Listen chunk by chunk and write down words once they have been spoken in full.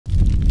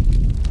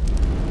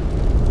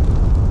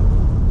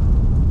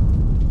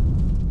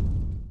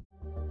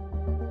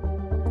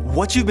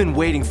What you've been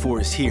waiting for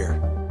is here.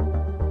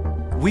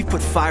 We've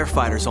put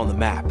firefighters on the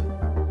map.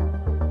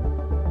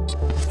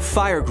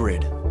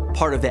 FireGrid,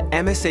 part of the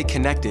MSA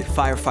Connected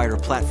Firefighter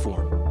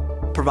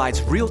platform,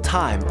 provides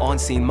real-time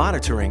on-scene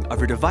monitoring of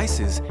your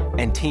devices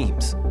and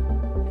teams.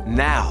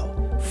 Now,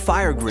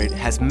 FireGrid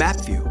has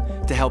Map View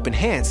to help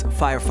enhance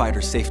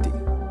firefighter safety.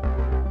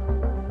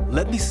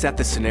 Let me set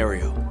the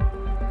scenario.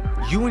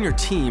 You and your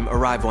team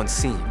arrive on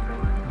scene,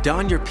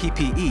 don your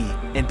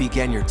PPE, and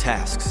begin your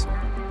tasks.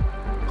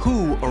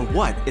 Who or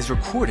what is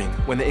recording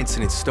when the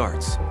incident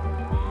starts?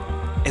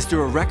 Is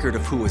there a record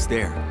of who was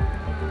there,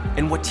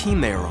 and what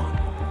team they are on,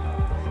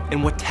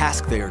 and what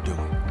task they are doing?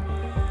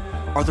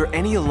 Are there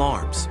any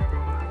alarms?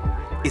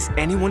 Is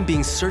anyone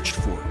being searched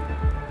for?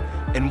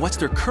 And what's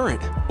their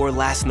current or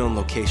last known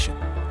location?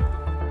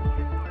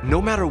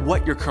 No matter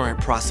what your current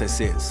process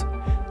is,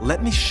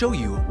 let me show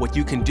you what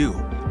you can do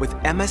with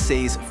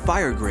MSA's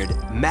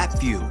FireGrid Map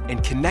View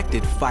and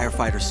Connected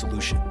Firefighter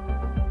solution.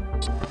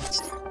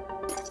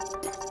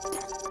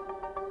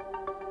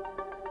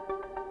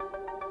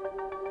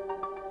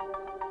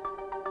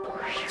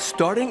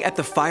 Starting at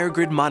the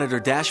FireGrid Monitor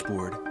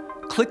dashboard,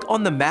 click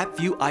on the Map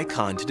View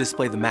icon to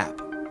display the map.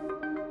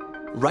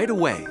 Right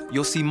away,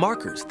 you'll see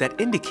markers that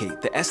indicate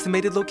the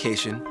estimated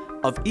location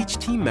of each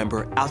team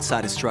member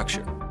outside a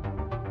structure.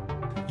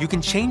 You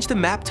can change the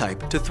map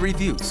type to 3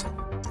 views: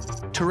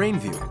 terrain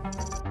view,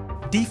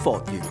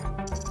 default view,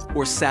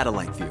 or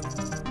satellite view.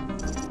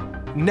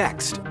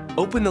 Next,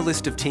 open the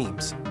list of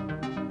teams.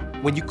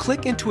 When you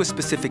click into a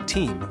specific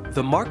team,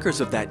 the markers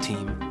of that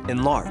team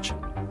enlarge.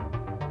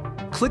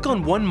 Click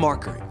on one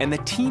marker and the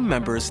team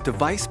member's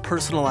device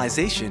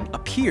personalization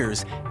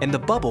appears in the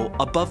bubble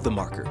above the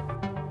marker.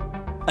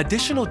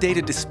 Additional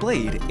data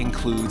displayed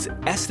includes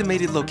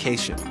estimated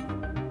location,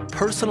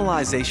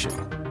 personalization,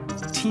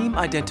 team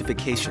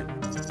identification,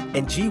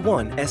 and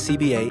G1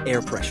 SCBA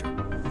air pressure.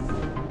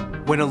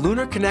 When a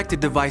LUNAR Connected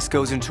device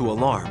goes into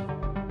alarm,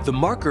 the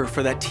marker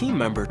for that team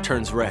member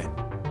turns red.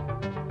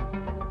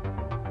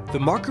 The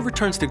marker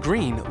returns to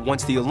green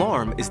once the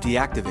alarm is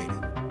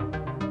deactivated.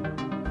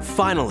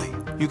 Finally,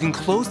 you can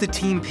close the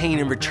team pane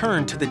and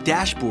return to the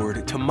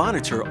dashboard to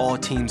monitor all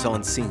teams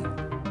on scene.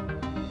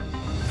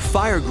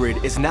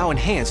 FireGrid is now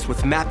enhanced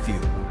with Map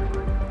View.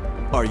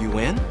 Are you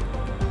in?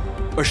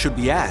 Or should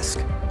we ask,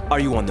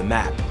 are you on the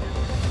map?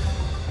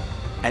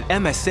 At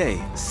MSA,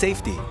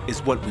 safety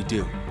is what we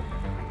do.